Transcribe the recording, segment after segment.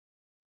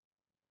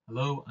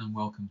Hello and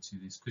welcome to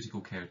this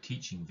critical care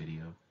teaching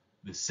video,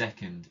 the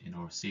second in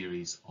our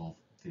series of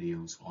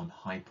videos on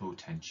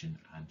hypotension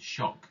and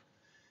shock.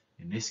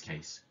 In this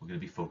case, we're going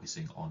to be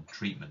focusing on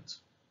treatment.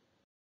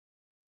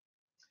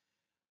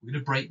 We're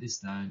going to break this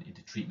down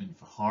into treatment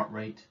for heart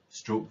rate,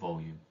 stroke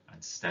volume,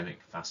 and systemic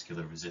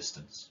vascular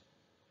resistance.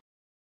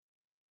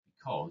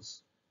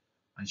 Because,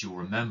 as you'll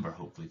remember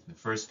hopefully from the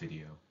first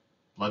video,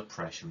 blood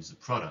pressure is a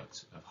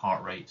product of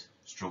heart rate,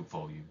 stroke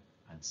volume,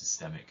 and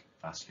systemic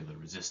vascular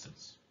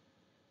resistance.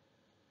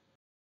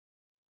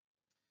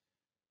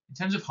 In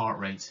terms of heart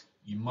rate,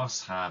 you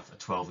must have a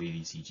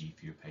 12-lead ECG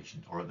for your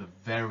patient, or at the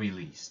very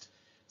least,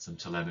 some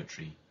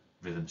telemetry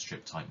rhythm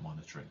strip type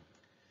monitoring,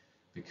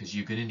 because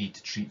you're going to need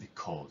to treat the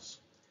cause.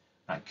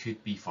 That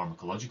could be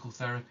pharmacological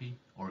therapy,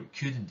 or it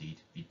could indeed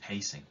be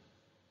pacing.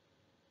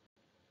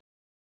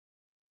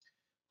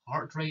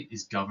 Heart rate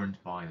is governed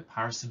by the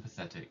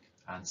parasympathetic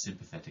and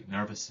sympathetic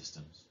nervous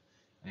systems,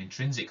 and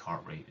intrinsic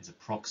heart rate is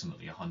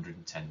approximately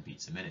 110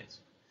 beats a minute.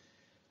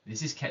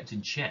 This is kept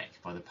in check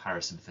by the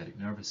parasympathetic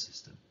nervous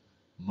system.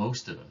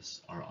 Most of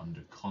us are under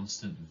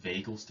constant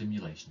vagal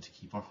stimulation to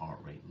keep our heart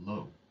rate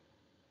low.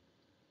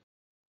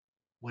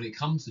 When it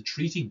comes to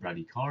treating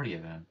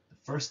bradycardia then, the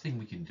first thing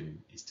we can do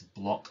is to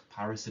block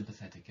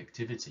parasympathetic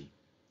activity.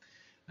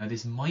 Now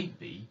this might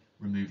be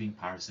removing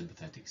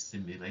parasympathetic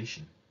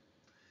stimulation.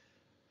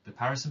 The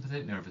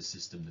parasympathetic nervous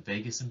system, the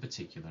vagus in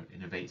particular,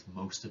 innervates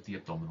most of the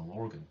abdominal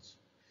organs.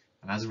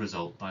 And as a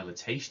result,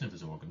 dilatation of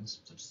those organs,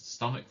 such as the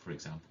stomach for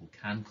example,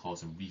 can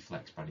cause a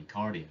reflex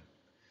bradycardia.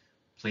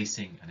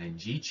 Placing an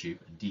NG tube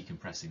and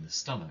decompressing the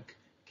stomach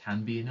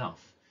can be enough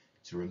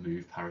to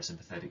remove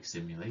parasympathetic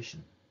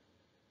stimulation.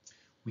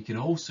 We can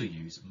also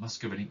use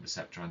muscarinic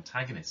receptor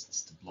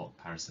antagonists to block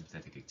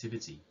parasympathetic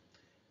activity.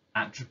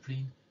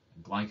 Atropine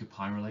and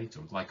glycopyrrolate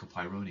or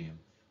glycopyrronium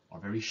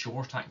are very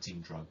short-acting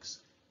drugs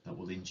that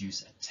will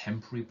induce a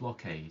temporary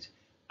blockade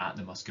at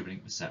the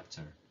muscarinic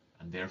receptor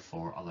and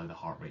therefore allow the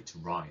heart rate to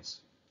rise.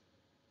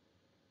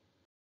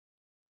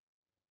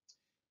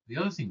 The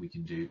other thing we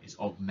can do is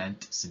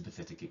augment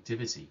sympathetic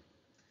activity.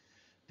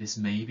 This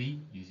may be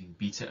using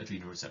beta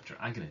adrenoreceptor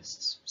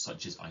agonists,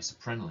 such as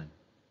isoprenaline.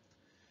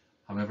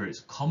 However, it's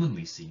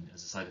commonly seen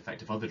as a side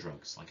effect of other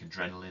drugs, like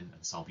adrenaline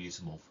and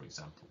salbutamol, for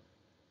example.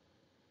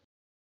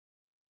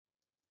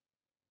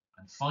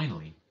 And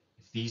finally,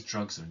 if these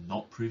drugs are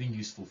not proving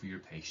useful for your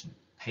patient,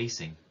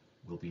 pacing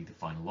will be the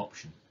final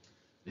option.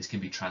 This can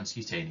be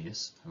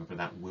transcutaneous, however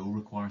that will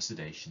require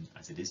sedation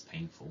as it is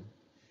painful,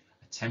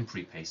 a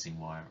temporary pacing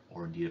wire,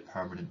 or indeed a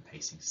permanent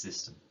pacing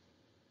system.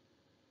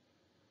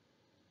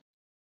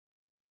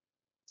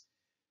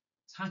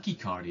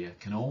 Tachycardia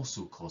can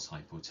also cause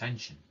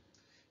hypotension.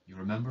 You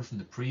remember from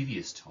the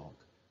previous talk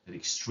that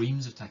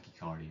extremes of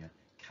tachycardia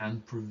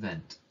can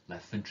prevent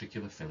left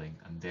ventricular filling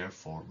and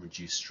therefore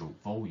reduce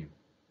stroke volume.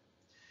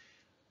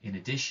 In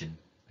addition,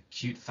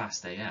 acute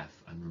fast AF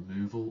and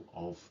removal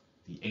of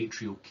the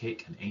atrial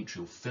kick and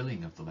atrial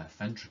filling of the left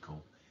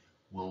ventricle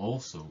will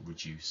also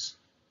reduce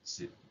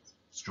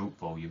stroke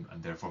volume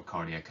and therefore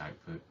cardiac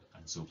output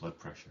and so blood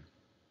pressure.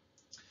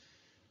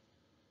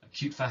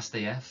 Acute fast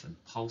AF and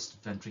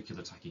pulsed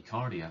ventricular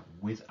tachycardia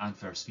with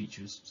adverse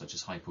features such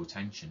as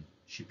hypotension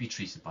should be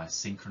treated by a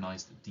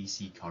synchronized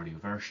DC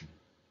cardioversion.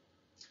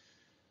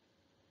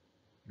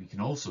 We can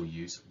also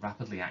use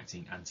rapidly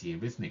acting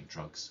antiarrhythmic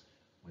drugs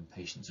when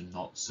patients are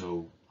not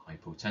so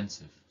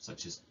hypotensive,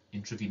 such as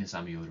intravenous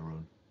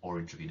amiodarone or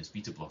intravenous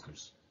beta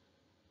blockers.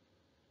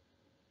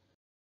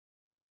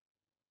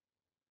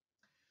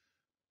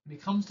 When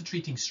it comes to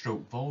treating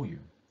stroke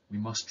volume, we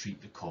must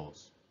treat the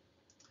cause.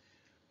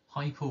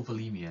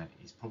 Hypovolaemia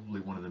is probably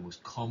one of the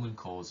most common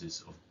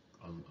causes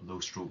of low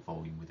stroke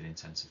volume within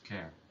intensive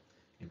care,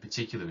 in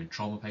particular in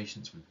trauma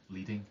patients with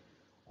bleeding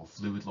or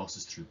fluid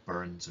losses through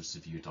burns or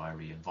severe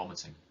diarrhea and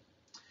vomiting.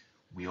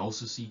 We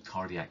also see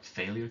cardiac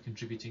failure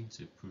contributing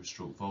to poor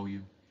stroke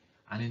volume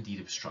and indeed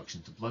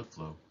obstruction to blood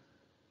flow,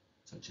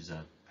 such as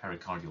a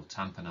pericardial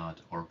tamponade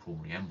or a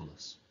pulmonary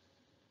embolus.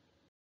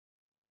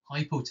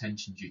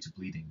 Hypotension due to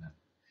bleeding then.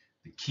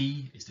 The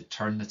key is to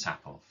turn the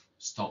tap off,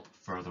 stop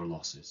further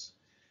losses.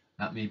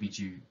 That may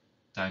be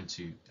down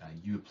to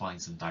you applying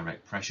some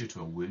direct pressure to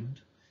a wound,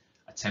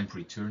 a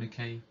temporary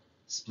tourniquet,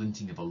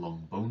 splinting of a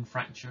long bone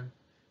fracture,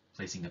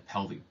 placing a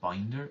pelvic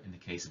binder in the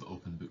case of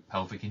open book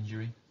pelvic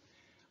injury,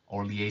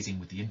 or liaising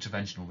with the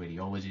interventional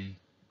radiology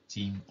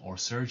team or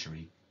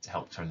surgery to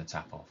help turn the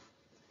tap off.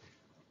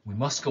 We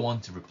must go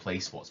on to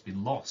replace what's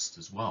been lost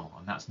as well,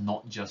 and that's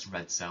not just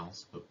red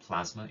cells, but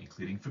plasma,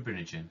 including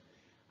fibrinogen,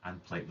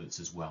 and platelets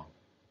as well.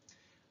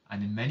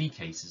 And in many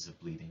cases of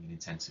bleeding in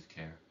intensive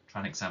care,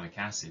 tranexamic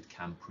acid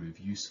can prove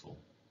useful.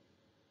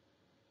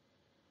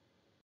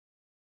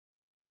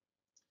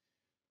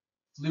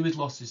 Fluid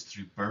losses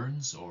through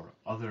burns or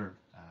other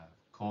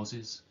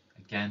causes,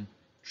 again,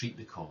 treat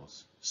the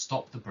cause.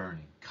 Stop the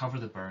burning, cover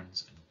the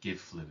burns, and give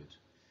fluid.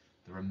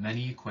 There are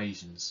many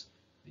equations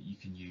that you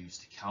can use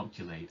to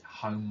calculate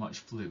how much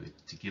fluid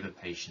to give a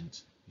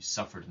patient who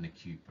suffered an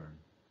acute burn.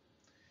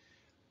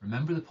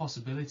 Remember the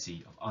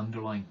possibility of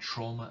underlying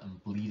trauma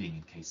and bleeding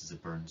in cases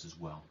of burns as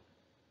well.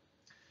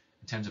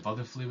 In terms of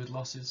other fluid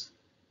losses,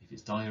 if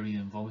it's diarrhea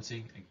and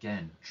vomiting,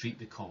 again, treat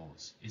the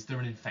cause. Is there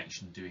an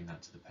infection doing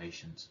that to the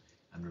patient?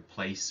 And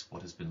replace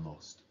what has been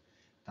lost.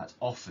 That's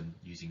often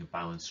using a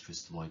balanced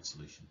crystalloid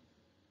solution.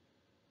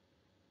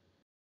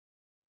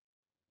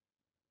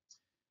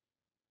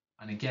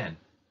 And again,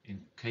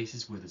 in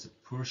cases where there's a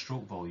poor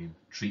stroke volume,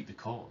 treat the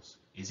cause.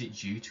 Is it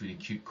due to an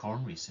acute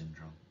coronary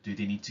syndrome? Do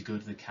they need to go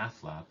to the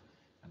cath lab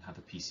and have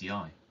a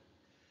PCI?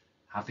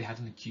 Have they had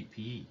an acute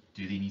PE?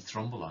 Do they need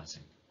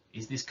thrombolizing?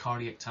 Is this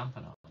cardiac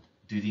tamponade?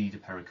 Do they need a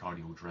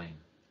pericardial drain?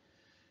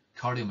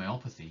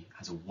 Cardiomyopathy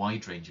has a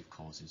wide range of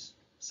causes.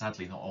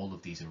 Sadly, not all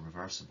of these are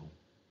reversible.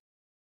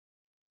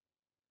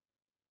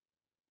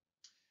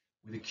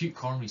 With acute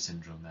coronary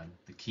syndrome, then,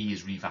 the key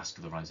is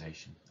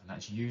revascularization, and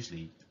that's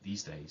usually,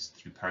 these days,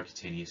 through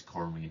percutaneous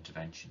coronary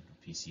intervention, or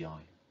PCI.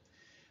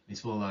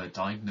 This will allow a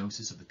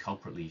diagnosis of the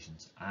culprit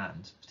lesions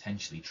and,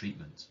 potentially,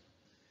 treatment.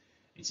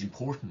 It's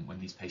important when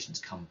these patients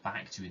come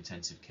back to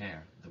intensive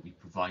care that we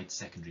provide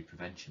secondary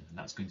prevention, and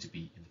that's going to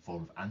be in the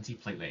form of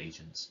antiplatelet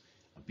agents,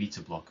 a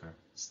beta blocker,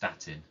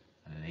 statin,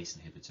 and an ACE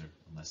inhibitor,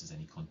 unless there's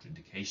any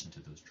contraindication to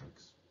those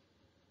drugs.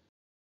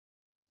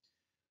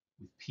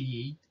 With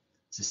PE,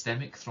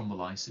 systemic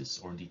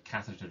thrombolysis, or indeed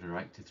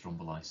catheter-directed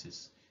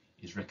thrombolysis,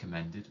 is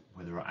recommended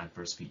where there are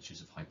adverse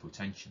features of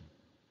hypotension.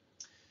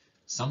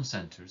 Some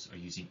centres are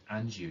using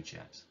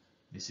angiojet.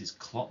 This is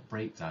clot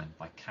breakdown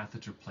by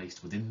catheter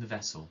placed within the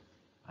vessel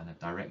and a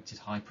directed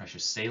high-pressure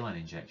saline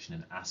injection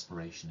and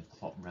aspiration of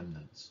clot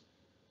remnants.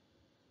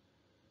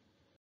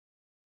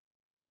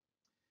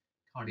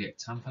 Cardiac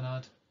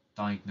tamponade,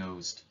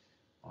 diagnosed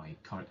by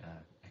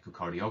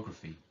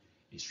echocardiography,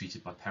 is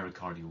treated by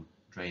pericardial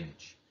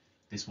drainage.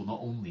 This will not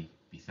only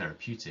be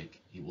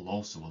therapeutic, it will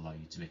also allow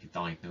you to make a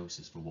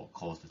diagnosis for what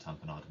caused the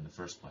tamponade in the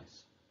first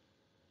place.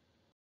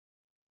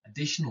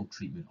 Additional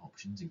treatment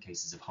options in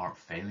cases of heart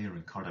failure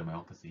and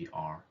cardiomyopathy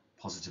are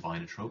positive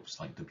inotropes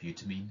like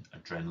dobutamine,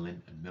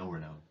 adrenaline, and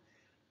milrinone,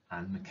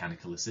 and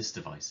mechanical assist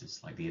devices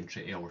like the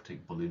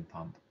intra-aortic balloon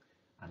pump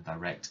and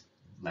direct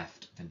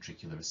left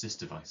ventricular assist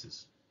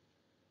devices.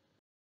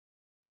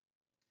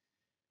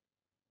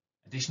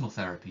 Additional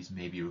therapies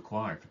may be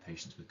required for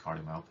patients with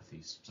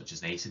cardiomyopathies, such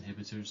as ACE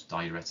inhibitors,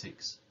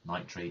 diuretics,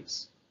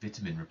 nitrates,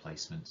 vitamin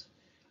replacement,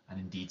 and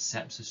indeed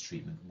sepsis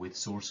treatment with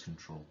source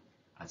control,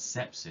 as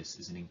sepsis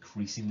is an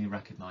increasingly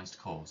recognized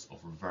cause of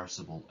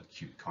reversible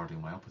acute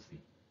cardiomyopathy.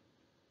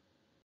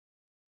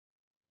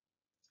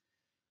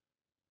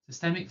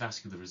 Systemic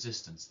vascular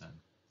resistance, then.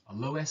 A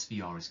low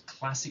SVR is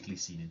classically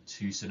seen in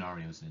two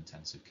scenarios in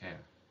intensive care: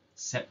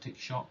 septic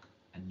shock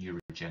and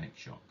neurogenic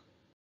shock.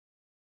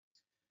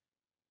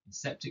 In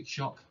septic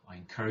shock, I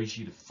encourage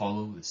you to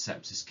follow the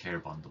sepsis care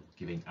bundle,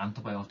 giving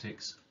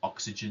antibiotics,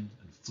 oxygen,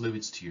 and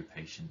fluids to your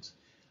patient,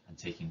 and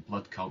taking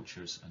blood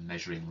cultures and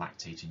measuring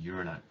lactate and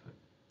urine output.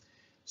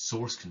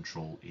 Source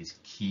control is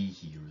key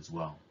here as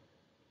well.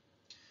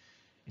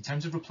 In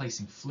terms of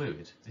replacing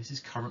fluid, this is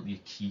currently a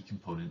key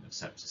component of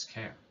sepsis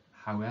care.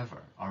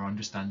 However, our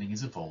understanding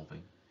is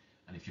evolving,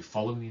 and if you're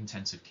following the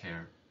intensive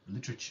care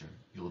literature,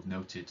 you'll have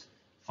noted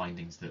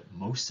findings that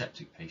most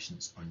septic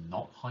patients are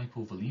not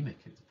hypovolemic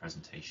at the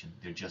presentation,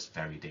 they're just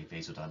very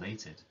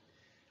vasodilated.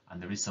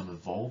 And there is some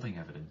evolving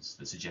evidence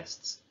that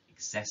suggests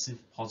excessive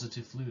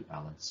positive fluid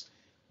balance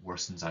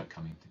worsens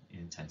outcome in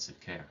intensive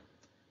care.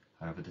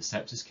 However, the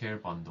sepsis care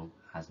bundle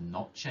has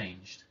not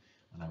changed,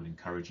 and I would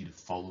encourage you to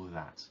follow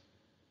that.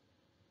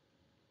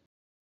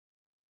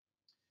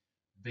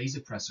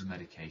 Vasopressor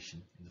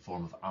medication in the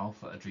form of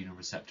alpha adrenal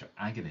receptor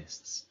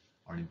agonists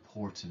are an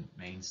important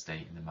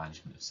mainstay in the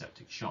management of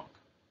septic shock.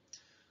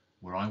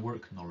 Where I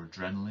work,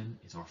 noradrenaline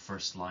is our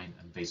first line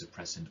and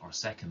vasopressin our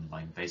second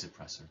line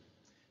vasopressor.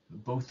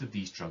 But both of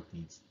these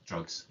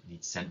drugs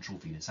need central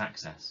venous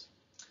access.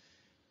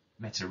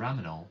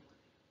 Metiraminol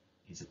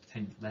is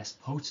a less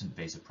potent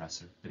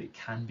vasopressor, but it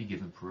can be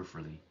given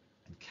peripherally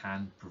and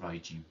can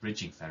provide you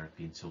bridging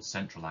therapy until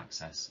central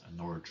access and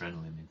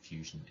noradrenaline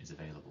infusion is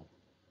available.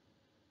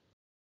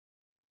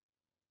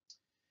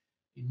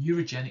 In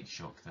neurogenic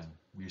shock, then,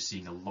 we are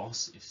seeing a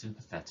loss of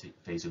sympathetic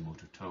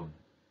vasomotor tone,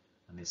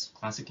 and this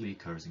classically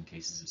occurs in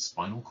cases of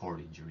spinal cord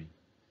injury,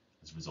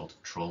 as a result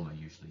of trauma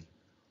usually,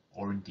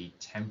 or indeed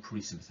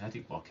temporary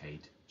sympathetic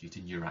blockade due to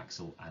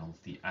neuraxial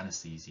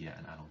anesthesia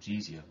and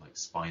analgesia like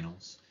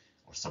spinals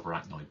or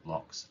subarachnoid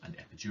blocks and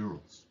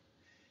epidurals.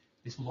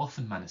 This will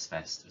often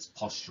manifest as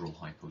postural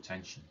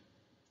hypotension.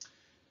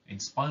 In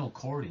spinal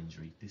cord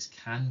injury, this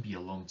can be a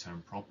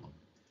long-term problem,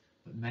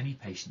 but many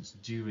patients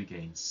do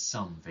regain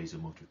some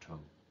vasomotor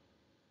tone.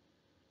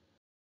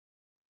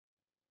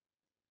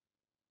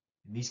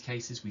 In these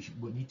cases, we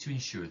need to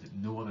ensure that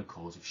no other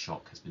cause of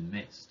shock has been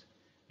missed.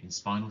 In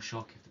spinal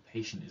shock, if the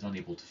patient is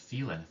unable to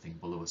feel anything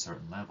below a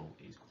certain level,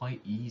 it is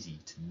quite easy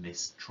to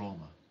miss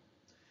trauma.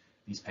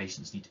 These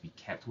patients need to be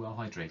kept well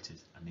hydrated,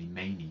 and they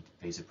may need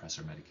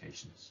vasopressor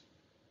medications.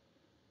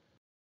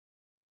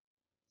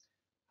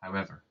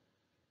 However,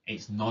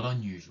 it's not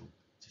unusual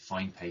to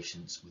find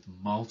patients with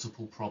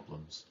multiple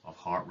problems of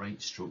heart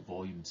rate, stroke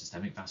volume, and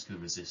systemic vascular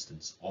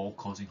resistance, all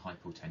causing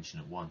hypotension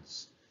at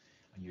once.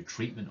 And your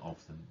treatment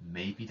of them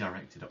may be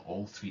directed at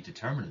all three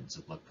determinants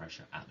of blood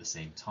pressure at the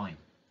same time.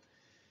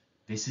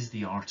 This is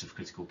the art of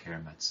critical care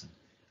medicine,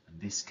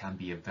 and this can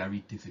be a very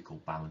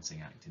difficult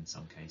balancing act in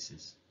some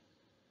cases.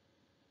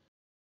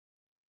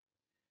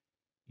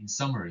 In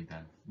summary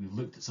then, we've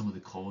looked at some of the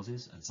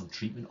causes and some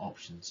treatment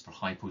options for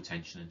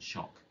hypotension and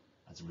shock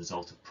as a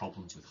result of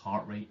problems with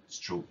heart rate,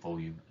 stroke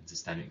volume, and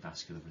systemic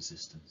vascular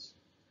resistance.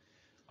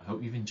 I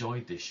hope you've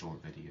enjoyed this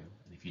short video,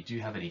 and if you do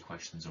have any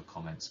questions or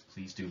comments,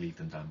 please do leave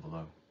them down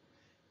below.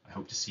 I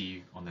hope to see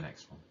you on the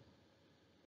next one.